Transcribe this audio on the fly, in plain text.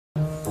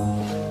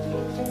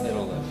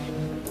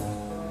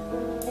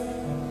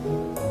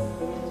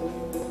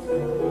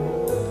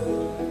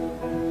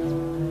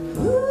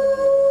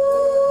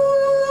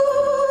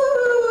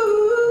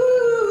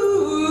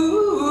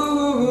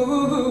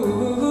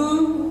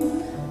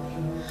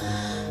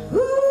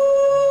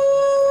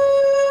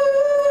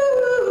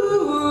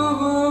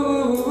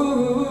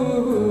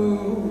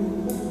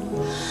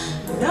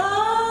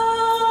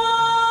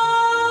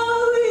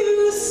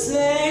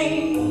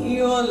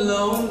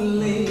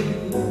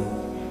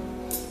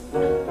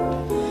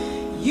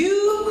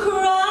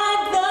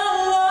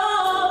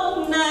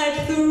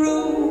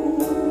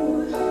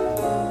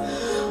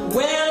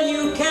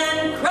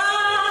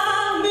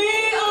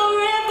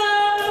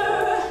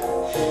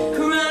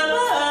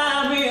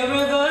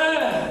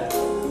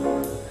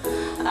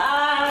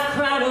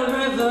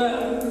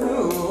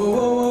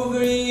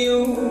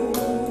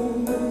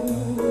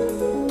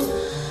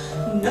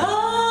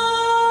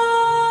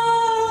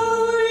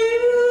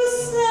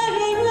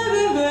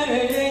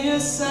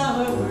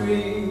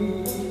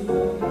sorry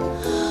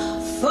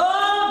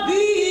for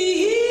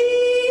being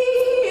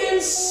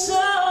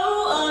so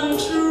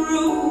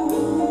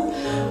untrue.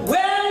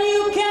 Well,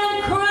 you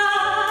can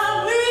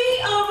cry me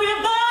a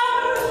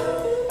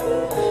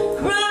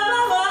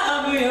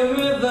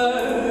river,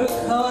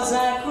 'cause I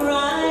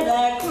cried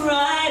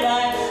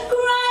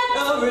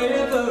a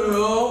river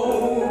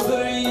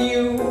over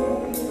you.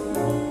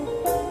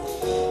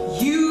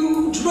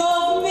 You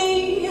drove me,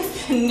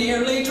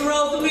 nearly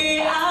drove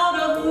me out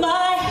of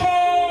my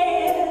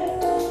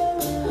head,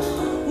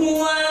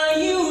 while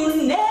you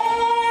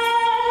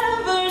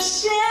never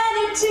shed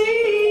a tear.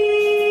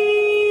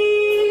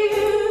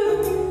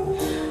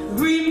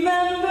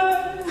 Remember,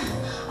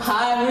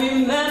 I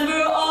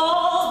remember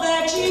all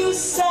that you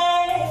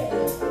said.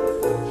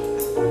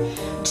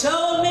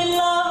 Told me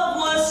love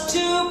was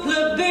too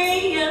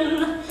plebeian,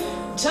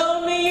 told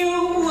me you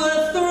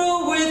were through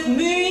with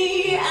me,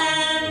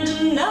 and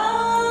now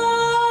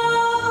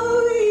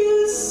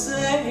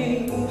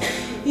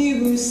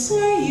you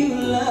say you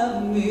love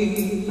me.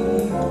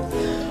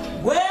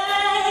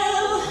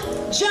 Well,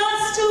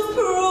 just to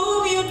prove